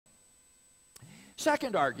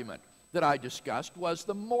Second argument that I discussed was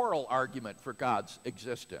the moral argument for God's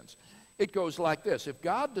existence. It goes like this: if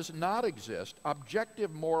God does not exist,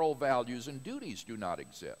 objective moral values and duties do not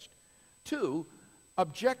exist. 2,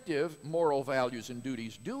 objective moral values and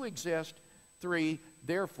duties do exist. 3,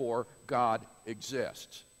 therefore, God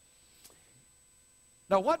exists.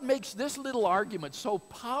 Now, what makes this little argument so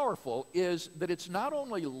powerful is that it's not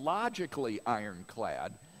only logically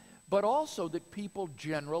ironclad, but also that people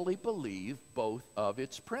generally believe both of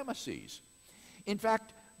its premises. In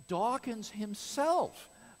fact, Dawkins himself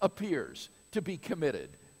appears to be committed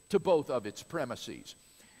to both of its premises.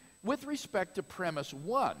 With respect to premise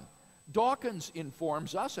 1, Dawkins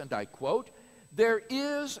informs us, and I quote, "There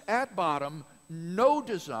is at bottom no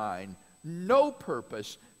design, no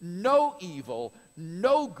purpose, no evil,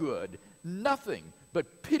 no good, nothing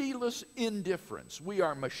but pitiless indifference. We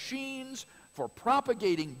are machines for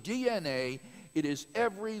propagating DNA. It is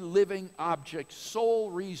every living object's sole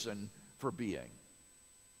reason for being."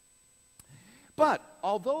 But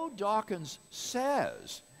although Dawkins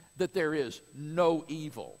says that there is no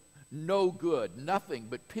evil, no good, nothing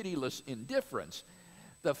but pitiless indifference,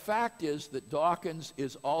 the fact is that Dawkins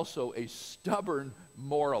is also a stubborn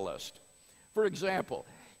moralist. For example,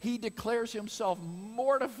 he declares himself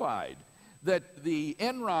mortified that the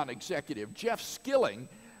Enron executive, Jeff Skilling,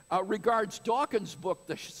 regards Dawkins' book,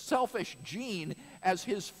 The Selfish Gene, as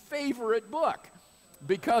his favorite book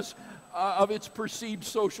because of its perceived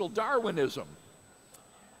social Darwinism.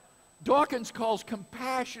 Dawkins calls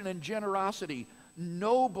compassion and generosity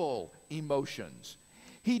noble emotions.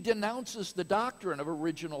 He denounces the doctrine of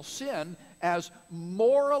original sin as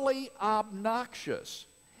morally obnoxious.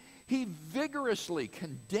 He vigorously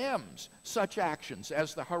condemns such actions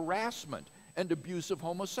as the harassment and abuse of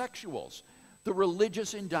homosexuals, the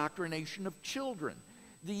religious indoctrination of children,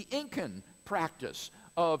 the Incan practice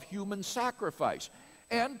of human sacrifice,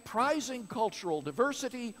 and prizing cultural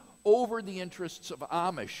diversity over the interests of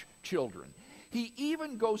Amish children. He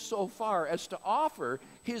even goes so far as to offer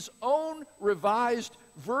his own revised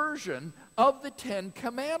version of the 10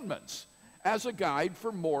 Commandments as a guide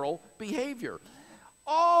for moral behavior,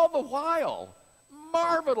 all the while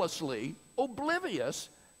marvelously oblivious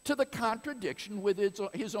to the contradiction with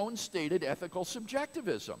his own stated ethical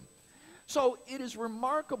subjectivism. So it is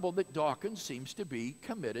remarkable that Dawkins seems to be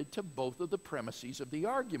committed to both of the premises of the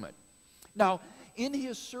argument. Now, in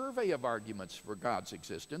his survey of arguments for God's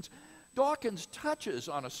existence, Dawkins touches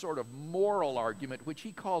on a sort of moral argument which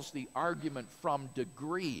he calls the argument from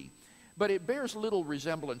degree, but it bears little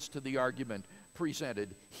resemblance to the argument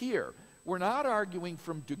presented here. We're not arguing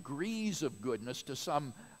from degrees of goodness to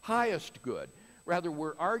some highest good. Rather,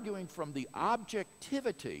 we're arguing from the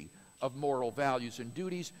objectivity of moral values and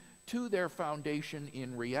duties to their foundation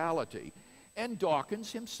in reality. And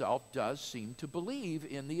Dawkins himself does seem to believe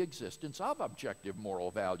in the existence of objective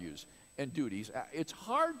moral values and duties. It's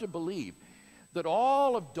hard to believe that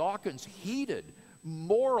all of Dawkins' heated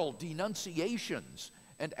moral denunciations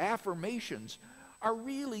and affirmations are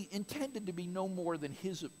really intended to be no more than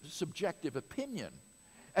his subjective opinion,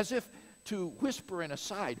 as if to whisper in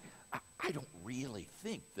aside, I don't really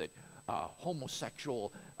think that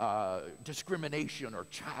homosexual discrimination or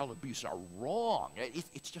child abuse are wrong.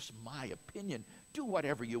 It's just my opinion. Do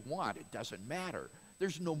whatever you want. It doesn't matter.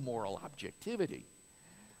 There's no moral objectivity.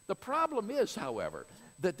 The problem is, however,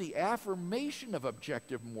 that the affirmation of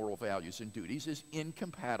objective moral values and duties is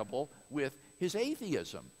incompatible with his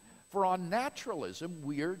atheism. For on naturalism,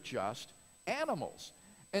 we're just animals,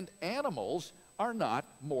 and animals are not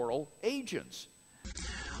moral agents.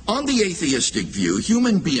 On the atheistic view,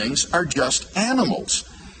 human beings are just animals,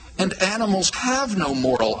 and animals have no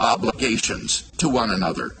moral obligations to one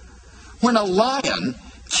another. When a lion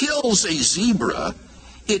kills a zebra,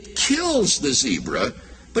 it kills the zebra,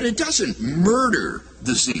 but it doesn't murder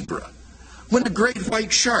the zebra. When a great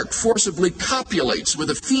white shark forcibly copulates with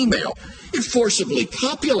a female, it forcibly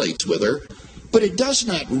copulates with her, but it does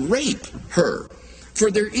not rape her, for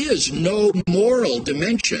there is no moral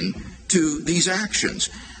dimension to these actions.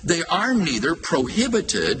 They are neither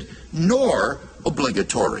prohibited nor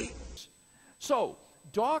obligatory. So,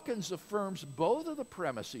 Dawkins affirms both of the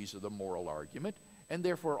premises of the moral argument, and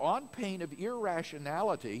therefore, on pain of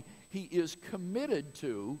irrationality, he is committed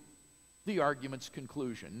to the argument's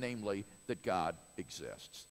conclusion, namely that God exists.